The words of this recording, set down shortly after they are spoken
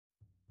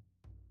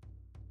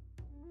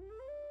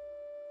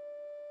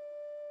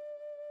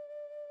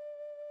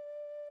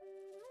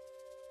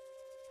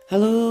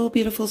Hello,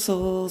 beautiful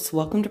souls.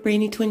 Welcome to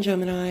Brainy Twin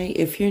Gemini.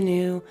 If you're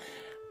new,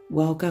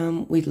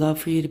 welcome. We'd love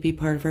for you to be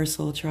part of our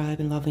soul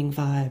tribe and loving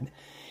vibe.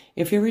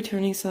 If you're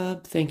returning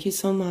sub, thank you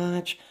so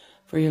much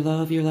for your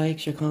love, your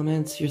likes, your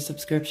comments, your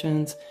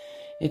subscriptions.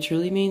 It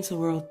truly means the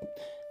world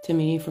to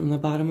me from the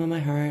bottom of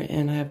my heart,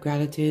 and I have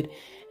gratitude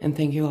and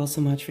thank you all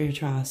so much for your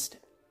trust.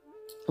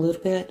 A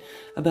little bit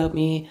about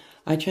me.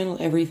 I channel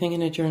everything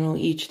in a journal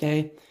each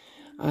day.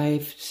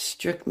 I've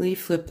strictly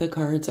flipped the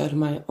cards out of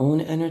my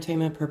own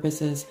entertainment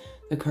purposes.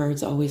 The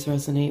cards always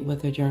resonate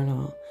with the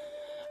journal.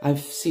 I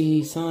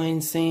see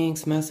signs,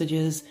 sayings,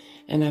 messages,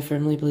 and I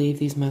firmly believe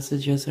these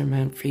messages are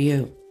meant for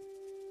you.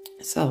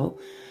 So,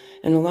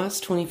 in the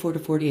last 24 to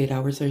 48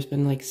 hours, there's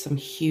been like some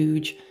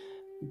huge,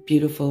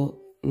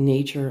 beautiful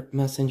nature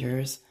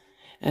messengers,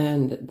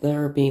 and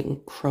there are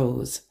being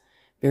crows.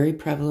 Very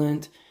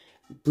prevalent.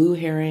 Blue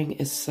herring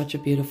is such a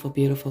beautiful,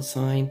 beautiful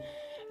sign.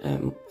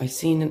 I've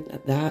seen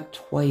that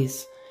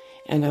twice,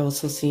 and I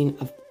also seen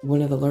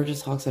one of the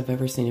largest hawks I've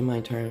ever seen in my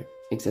entire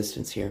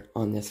existence here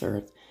on this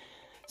earth.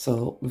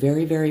 So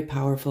very, very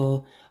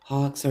powerful.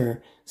 Hawks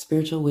are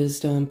spiritual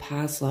wisdom,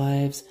 past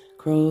lives.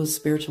 Crows,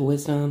 spiritual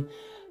wisdom.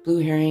 Blue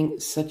herring,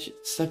 such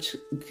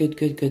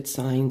good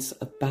signs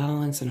of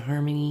balance and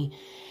harmony.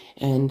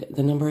 And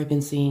the number I've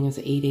been seeing is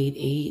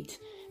 888.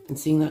 Been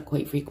seeing that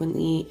quite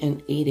frequently,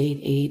 and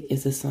 888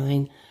 is a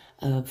sign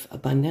of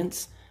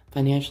abundance,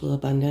 financial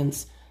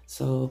abundance.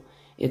 So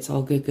it's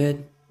all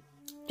good.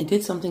 I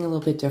did something a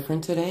little bit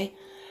different today.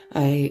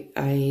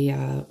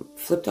 I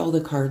flipped all the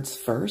cards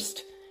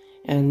first,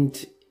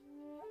 and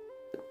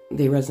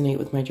they resonate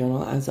with my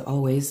journal as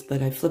always,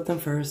 but I flipped them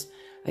first.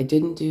 I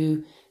didn't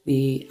do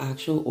the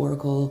actual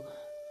Oracle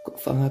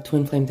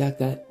Twin Flame deck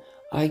that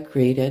I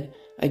created.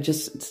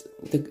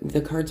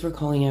 The cards were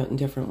calling out in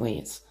different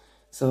ways.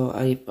 So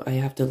I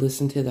have to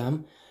listen to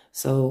them.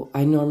 So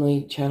I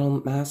normally channel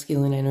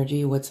masculine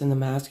energy, what's in the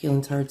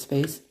masculine's heart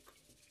space.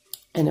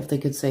 And if they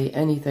could say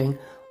anything,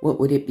 what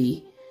would it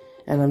be?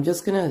 And I'm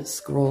just going to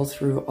scroll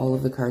through all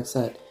of the cards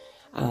that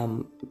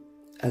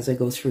as I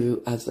go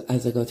through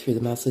the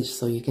message,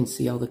 so you can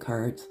see all the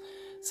cards.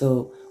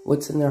 So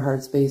what's in their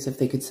heart space? If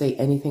they could say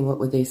anything, what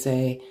would they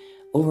say?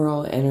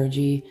 Overall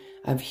energy.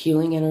 I have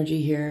healing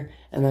energy here,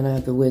 and then I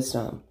have the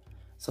wisdom.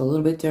 So a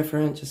little bit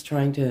different, just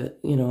trying to,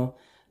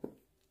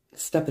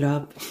 step it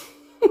up.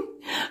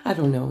 I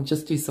don't know,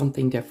 just do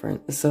something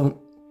different.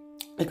 So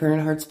the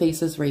current heart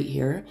space is right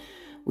here.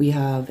 We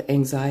have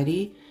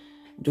anxiety,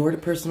 door to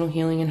personal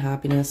healing and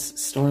happiness,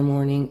 storm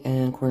warning,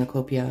 and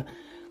cornucopia.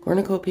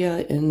 Cornucopia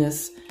in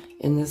this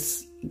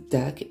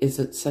deck is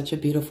such a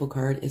beautiful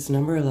card. It's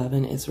number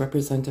 11. It's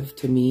representative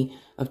to me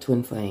of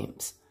twin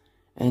flames.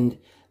 And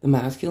the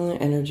masculine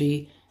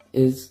energy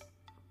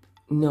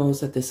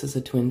knows that this is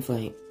a twin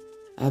flame.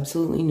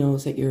 Absolutely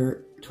knows that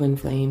you're twin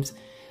flames.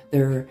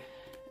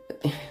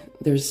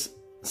 There's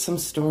some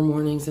storm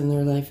warnings in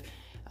their life.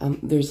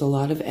 There's a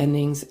lot of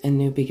endings and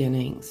new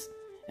beginnings.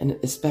 And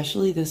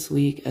especially this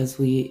week as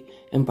we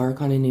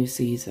embark on a new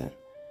season.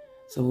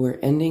 So we're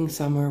ending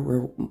summer,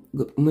 we're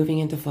moving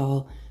into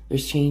fall,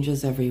 there's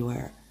changes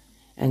everywhere.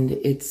 And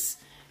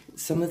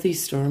some of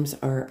these storms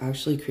are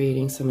actually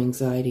creating some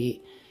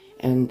anxiety,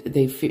 and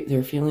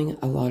they're feeling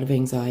a lot of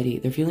anxiety.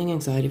 They're feeling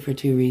anxiety for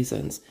two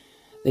reasons.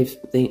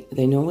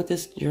 They know what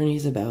this journey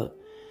is about.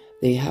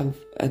 They have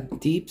a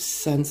deep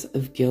sense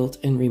of guilt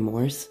and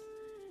remorse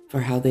for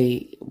how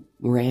they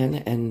ran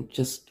and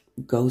just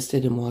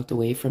ghosted and walked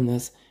away from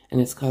this, and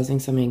it's causing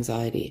some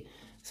anxiety.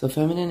 So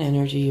feminine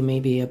energy, you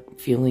may be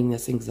feeling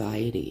this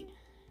anxiety,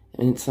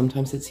 and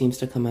sometimes it seems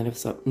to come out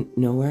of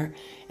nowhere,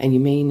 and you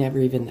may never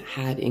even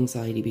had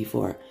anxiety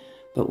before,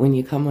 but when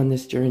you come on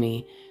this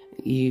journey,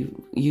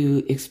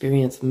 you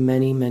experience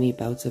many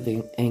bouts of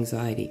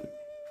anxiety.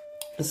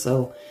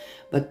 So,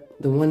 but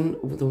the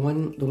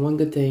one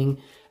good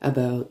thing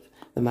about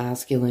the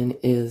masculine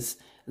is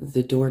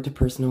the door to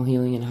personal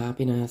healing and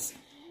happiness.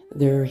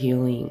 They're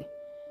healing.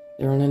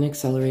 They're on an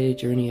accelerated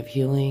journey of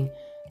healing.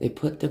 They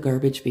put the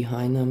garbage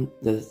behind them.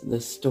 The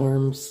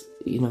storms,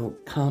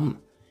 come,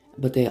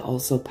 but they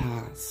also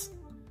pass.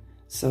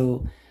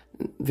 So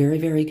very,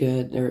 very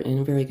good. They're in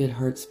a very good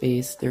heart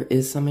space. There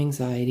is some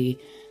anxiety,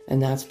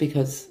 and that's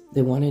because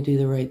they want to do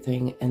the right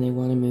thing and they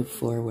want to move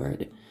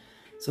forward.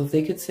 So if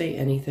they could say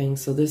anything,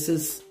 so this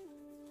is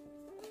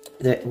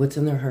what's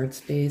in their heart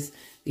space.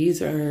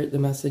 These are the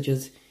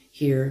messages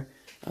here.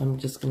 I'm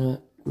just going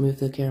to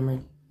move the camera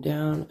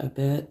down a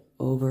bit,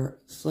 over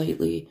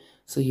slightly,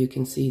 so you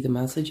can see the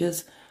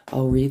messages.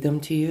 I'll read them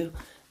to you.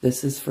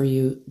 This is for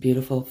you,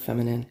 beautiful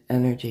feminine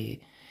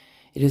energy.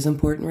 It is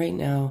important right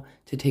now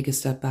to take a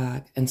step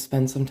back and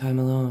spend some time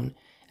alone.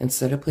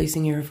 Instead of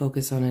placing your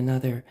focus on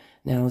another,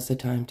 now is the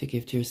time to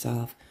give to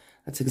yourself.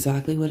 That's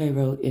exactly what I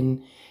wrote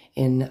in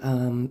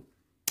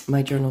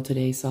my journal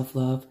today,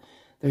 self-love.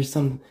 There's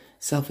some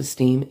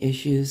self-esteem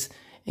issues.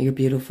 You're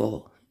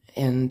beautiful,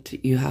 and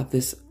you have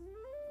this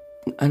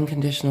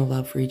unconditional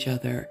love for each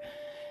other,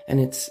 and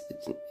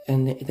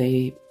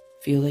they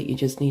feel that you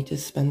just need to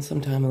spend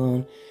some time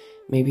alone.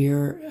 Maybe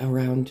you're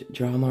around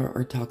drama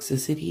or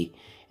toxicity,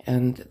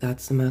 And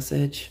that's the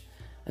message.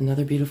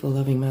 Another beautiful,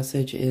 loving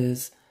message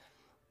is,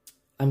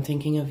 I'm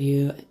thinking of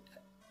you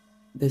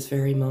this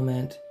very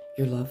moment.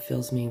 Your love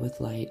fills me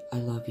with light. I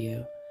love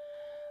you.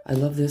 I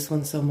love this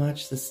one so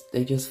much.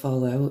 They just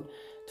fall out.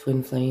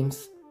 Twin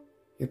flames.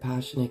 Your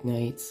passion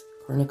ignites.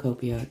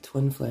 Cornucopia.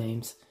 Twin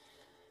flames.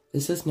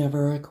 This is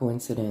never a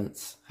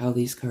coincidence how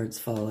these cards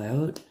fall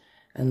out.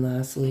 And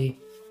lastly,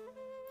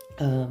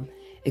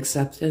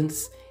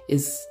 acceptance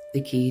is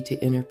the key to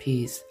inner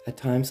peace. At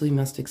times we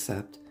must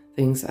accept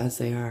things as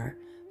they are.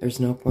 There's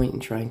no point in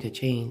trying to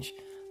change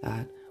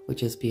that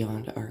which is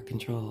beyond our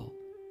control.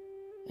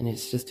 And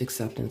it's just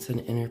acceptance and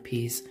inner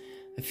peace.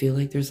 I feel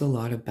like there's a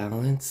lot of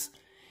balance.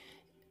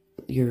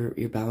 You're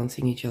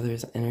balancing each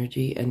other's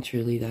energy, and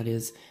truly that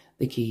is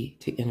the key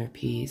to inner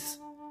peace.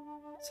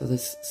 So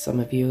some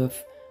of you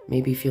have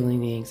maybe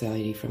feeling the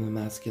anxiety from the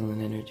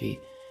masculine energy,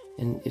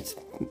 and it's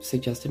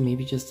suggested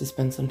maybe just to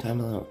spend some time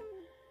alone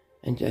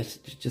and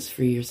just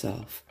free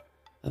yourself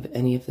of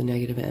any of the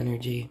negative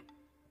energy.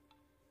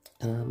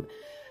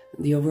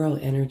 The overall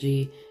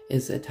energy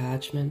is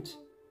attachment.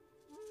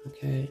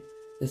 Okay,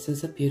 this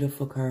is a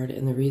beautiful card,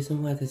 and the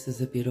reason why this is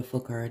a beautiful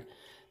card,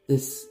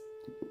 this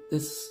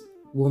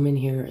woman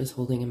here is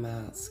holding a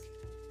mask,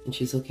 and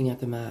she's looking at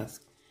the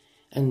mask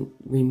and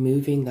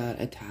removing that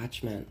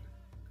attachment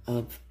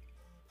of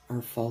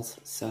our false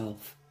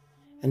self.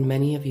 And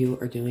many of you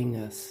are doing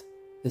this.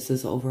 This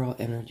is overall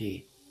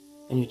energy,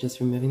 and you're just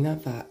removing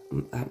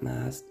that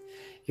mask.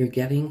 You're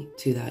getting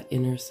to that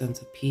inner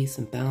sense of peace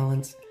and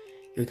balance.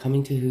 You're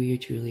coming to who you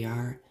truly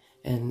are,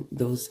 and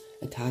those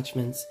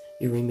attachments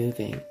you're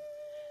removing.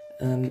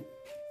 I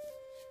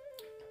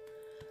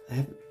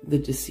have the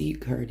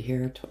deceit card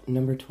here,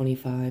 number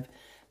 25.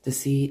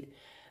 Deceit.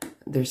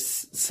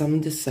 There's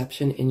some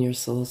deception in your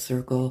soul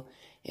circle,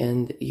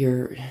 and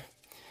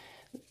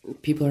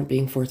people aren't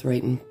being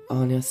forthright and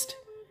honest.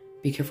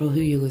 Be careful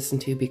who you listen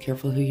to. Be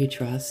careful who you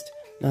trust.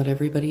 Not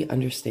everybody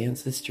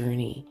understands this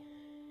journey,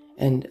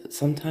 and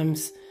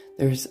sometimes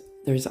there's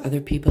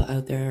other people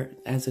out there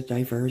as a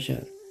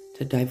diversion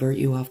to divert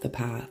you off the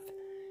path,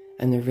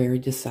 and they're very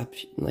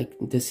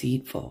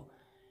deceitful,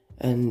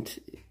 and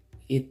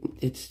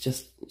it's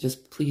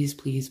just please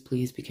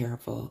be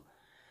careful.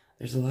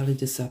 There's a lot of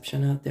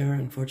deception out there.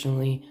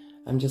 Unfortunately,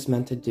 I'm just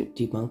meant to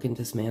debunk and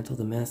dismantle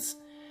the myths.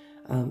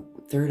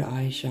 Third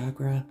eye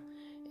chakra,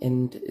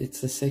 and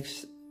it's the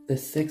sixth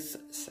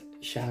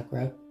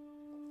chakra,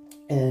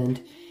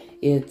 and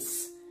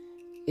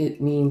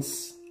it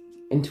means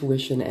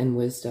intuition and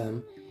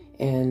wisdom,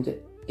 and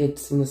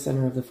it's in the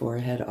center of the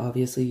forehead.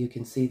 Obviously, you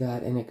can see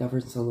that, and it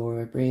governs the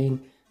lower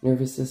brain,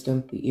 nervous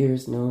system, the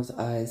ears, nose,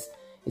 eyes.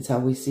 It's how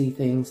we see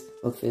things,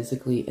 both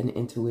physically and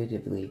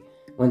intuitively.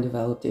 When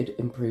developed, it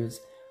improves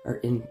our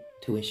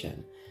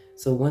intuition.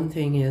 So one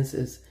thing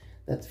is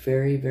that's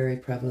very, very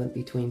prevalent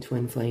between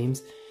twin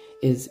flames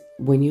is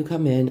when you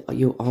come in,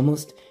 you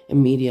almost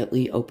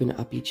immediately open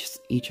up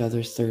each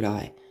other's third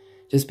eye.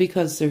 Just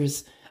because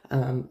there's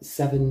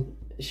 7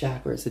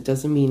 chakras, it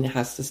doesn't mean it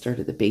has to start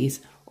at the base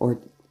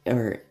or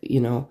at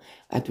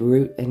the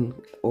root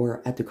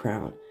or at the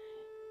crown.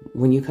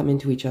 When you come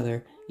into each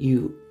other,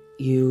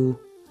 you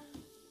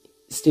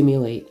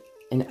stimulate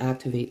and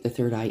activate the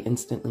third eye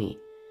instantly.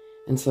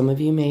 And some of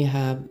you may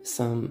have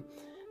some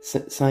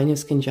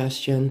sinus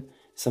congestion,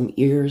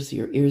 your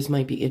ears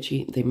might be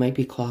itchy, they might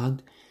be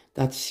clogged.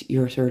 That's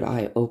your third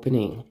eye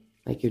opening,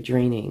 like you're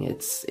draining.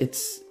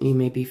 You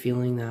may be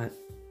feeling that.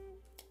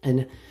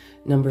 And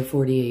number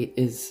 48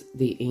 is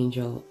the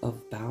angel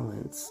of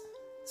balance.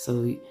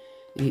 So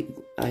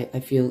I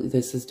feel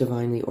this is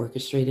divinely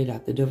orchestrated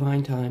at the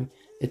divine time.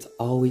 It's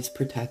always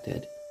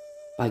protected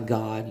by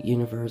God,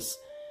 universe,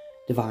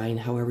 divine,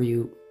 however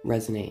you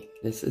resonate.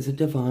 This is a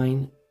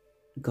divine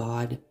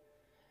God,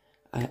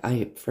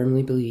 I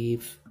firmly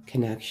believe,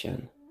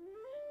 connection.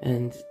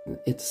 And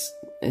it's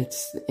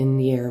in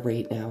the air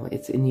right now.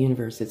 It's in the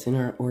universe. It's in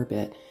our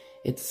orbit.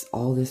 It's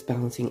all this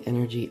balancing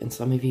energy. And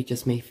some of you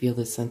just may feel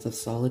this sense of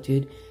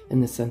solitude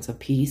and this sense of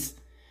peace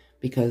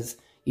because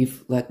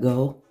you've let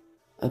go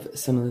of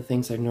some of the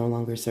things that are no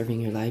longer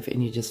serving your life.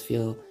 And you just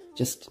feel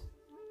just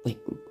like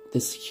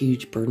this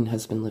huge burden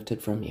has been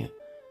lifted from you.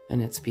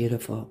 And it's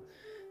beautiful.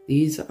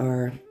 These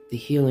are the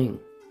healing.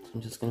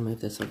 I'm just going to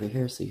move this over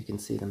here so you can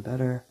see them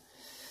better.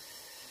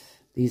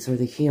 These are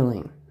the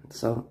healing.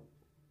 So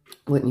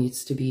what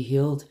needs to be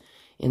healed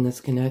in this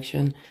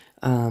connection?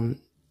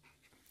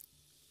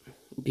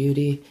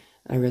 Beauty.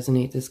 I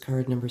resonate this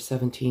card, number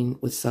 17,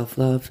 with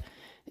self-love.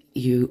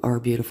 You are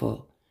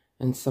beautiful.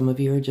 And some of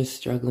you are just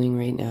struggling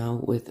right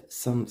now with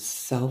some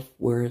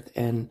self-worth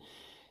and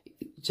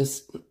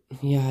just,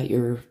 yeah,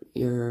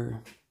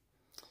 you're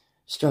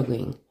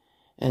struggling.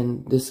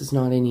 And this is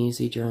not an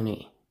easy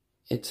journey.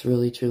 It's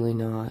really, truly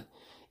not.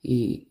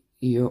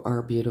 You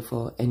are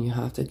beautiful, and you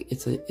have to,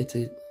 it's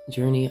a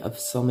journey of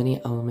so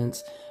many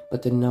elements,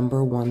 but the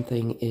number one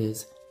thing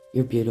is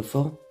you're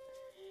beautiful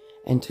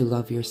and to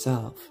love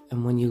yourself.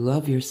 And when you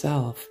love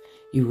yourself,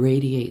 you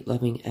radiate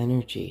loving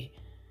energy,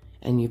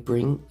 and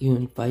you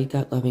invite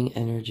that loving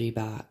energy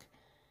back.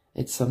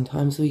 It's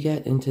sometimes we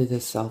get into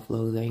this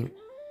self-loathing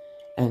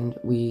and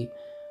we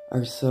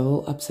are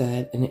so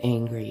upset and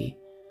angry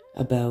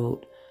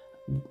about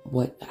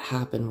what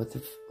happened with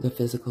the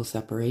physical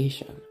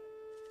separation.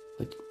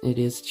 But it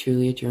is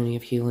truly a journey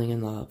of healing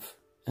and love,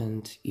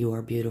 and you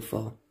are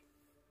beautiful.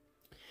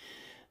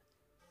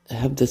 I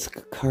have this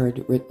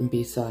card written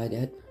beside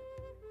it,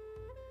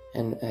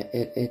 and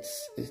it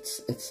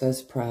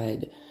says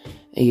pride,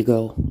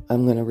 ego.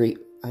 I'm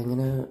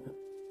gonna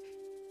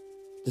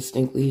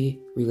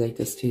distinctly relate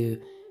this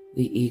to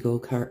the ego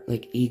card,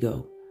 like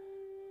ego.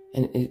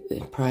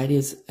 And pride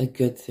is a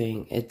good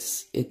thing.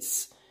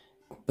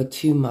 But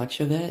too much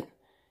of it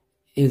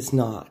is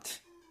not.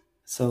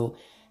 So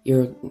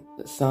you're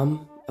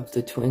some of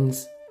the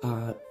twins,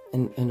 and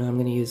I'm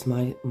going to use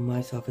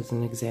myself as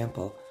an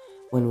example.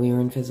 When we were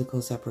in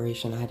physical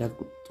separation, I had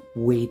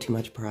way too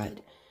much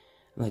pride.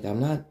 Like, I'm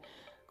not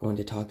going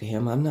to talk to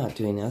him. I'm not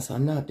doing this.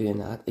 I'm not doing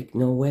that. Like,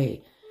 no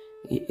way.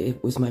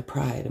 It was my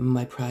pride. And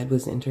my pride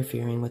was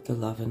interfering with the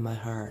love in my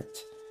heart.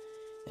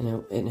 And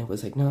it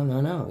was like,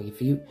 no. If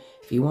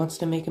he wants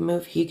to make a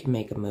move, he can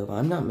make a move.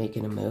 I'm not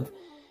making a move.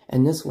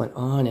 And this went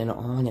on and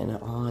on and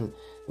on.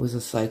 It was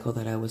a cycle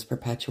that I was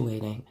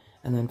perpetuating.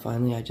 And then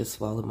finally I just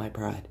swallowed my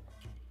pride.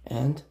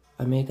 And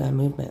I made that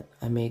movement.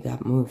 I made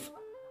that move.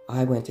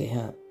 I went to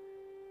him.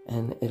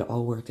 And it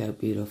all worked out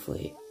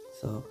beautifully.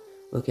 So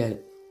look at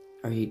it.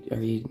 Are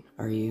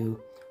you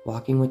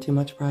walking with too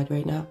much pride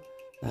right now?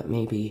 That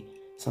may be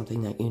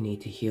something that you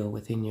need to heal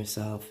within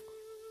yourself.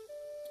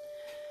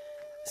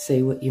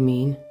 Say what you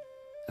mean.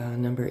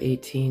 Number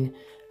 18.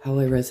 How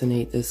I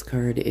resonate this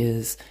card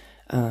is,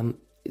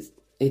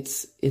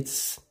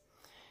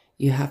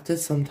 you have to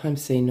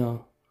sometimes say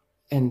no,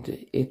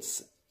 and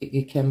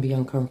it can be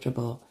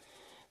uncomfortable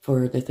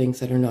for the things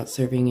that are not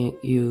serving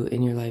you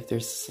in your life.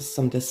 There's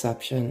some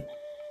deception,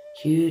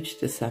 huge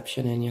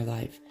deception in your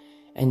life,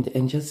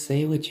 and just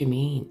say what you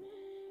mean.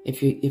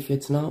 If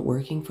it's not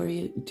working for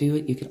you, do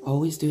it. You can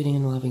always do it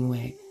in a loving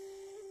way.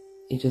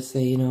 You just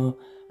say,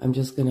 I'm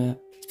just gonna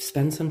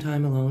spend some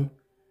time alone,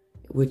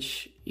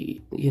 which,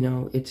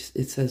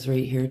 it says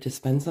right here to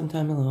spend some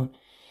time alone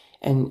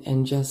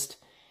and just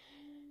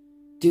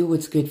do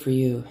what's good for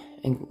you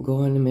and go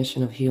on a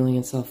mission of healing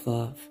and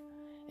self-love.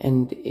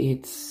 And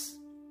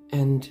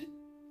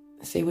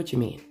say what you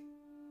mean.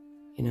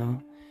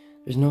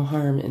 There's no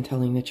harm in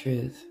telling the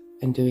truth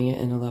and doing it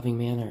in a loving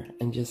manner.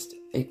 And just,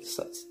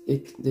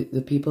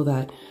 the people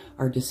that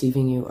are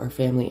deceiving you are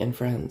family and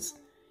friends.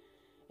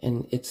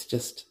 And it's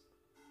just,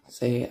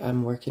 say,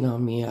 I'm working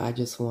on me. I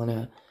just want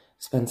to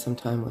spend some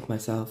time with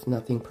myself.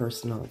 Nothing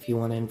personal. If you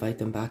want to invite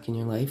them back in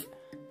your life,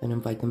 then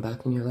invite them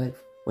back in your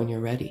life when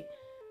you're ready.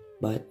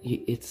 But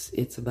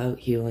it's about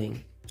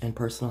healing and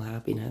personal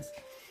happiness.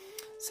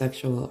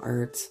 Sexual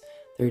arts,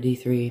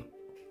 33.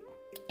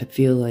 I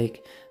feel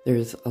like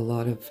there's a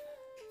lot of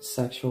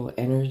sexual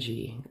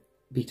energy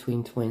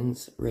between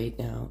twins right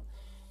now.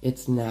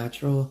 It's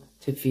natural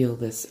to feel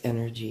this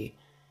energy.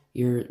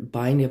 You're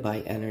binded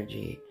by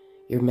energy.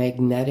 You're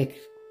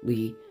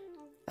magnetically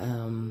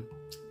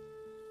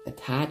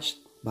attached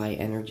by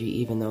energy,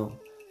 even though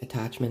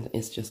attachment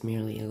is just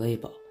merely a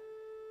label.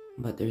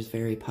 But there's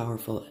very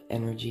powerful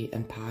energy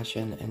and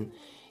passion, and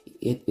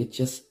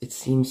it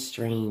seems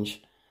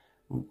strange.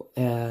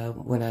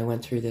 When I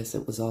went through this,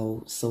 it was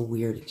all so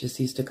weird. It just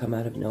used to come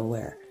out of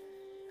nowhere.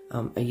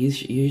 I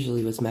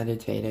usually was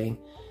meditating.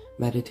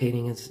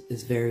 Meditating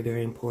is very,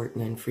 very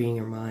important, and freeing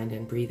your mind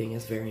and breathing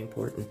is very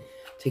important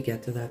to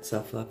get to that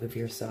self-love of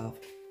yourself.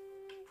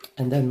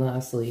 And then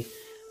lastly,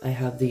 I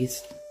have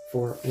these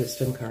 4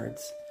 wisdom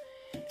cards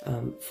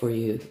for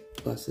you,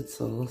 blessed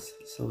souls.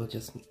 So we'll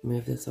just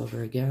move this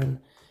over again.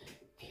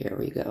 Here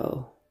we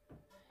go.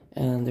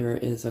 And there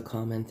is a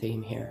common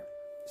theme here.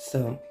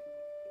 So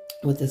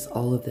with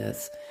all of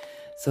this,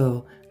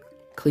 so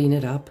clean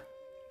it up,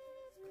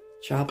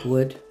 chop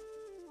wood,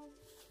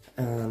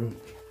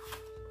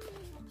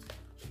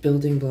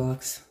 building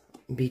blocks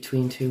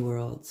between 2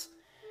 worlds,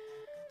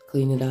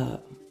 clean it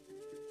up,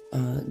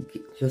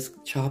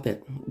 just chop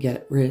it,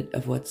 get rid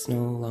of what's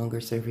no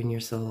longer serving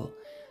your soul.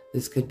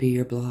 This could be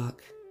your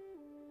block,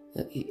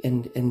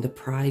 and the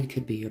pride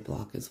could be your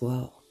block as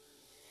well.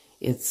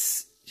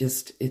 It's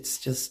just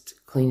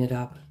clean it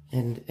up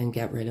and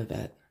get rid of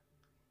it.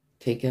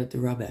 Take out the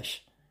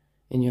rubbish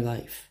in your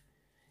life.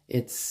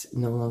 It's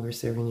no longer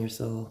serving your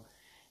soul.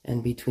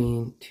 And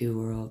between 2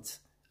 worlds.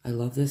 I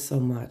love this so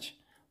much.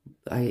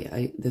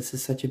 This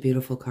is such a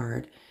beautiful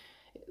card.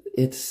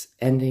 It's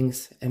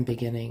endings and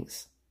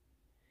beginnings.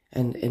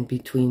 And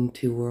between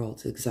 2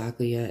 worlds,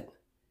 exactly it.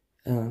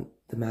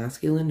 The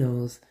masculine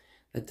knows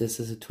that this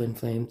is a twin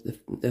flame.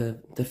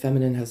 The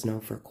feminine has known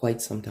for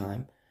quite some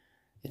time.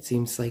 It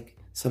seems like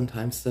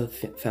sometimes the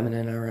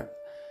feminine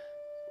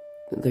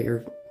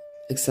they're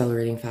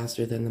accelerating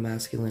faster than the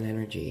masculine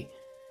energy.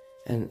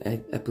 And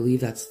I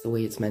believe that's the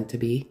way it's meant to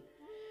be.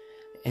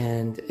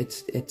 And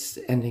it's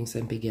endings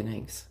and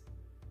beginnings.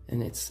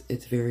 And it's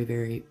very,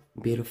 very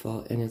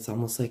beautiful, and it's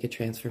almost like a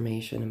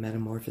transformation, a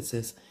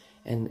metamorphosis,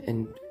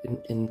 and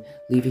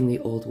leaving the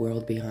old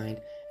world behind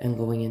and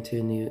going into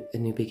a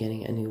new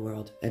beginning, a new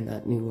world, and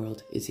that new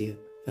world is you,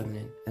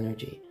 feminine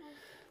energy.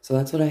 So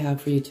that's what I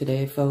have for you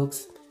today,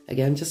 folks.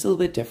 Again, just a little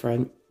bit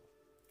different.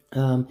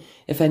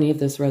 If any of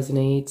this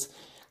resonates,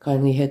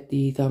 kindly hit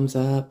the thumbs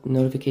up,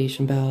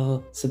 notification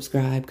bell,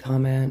 subscribe,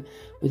 comment.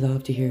 We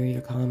love to hear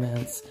your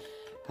comments.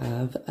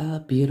 Have a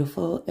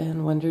beautiful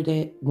and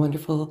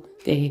wonderful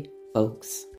day, folks.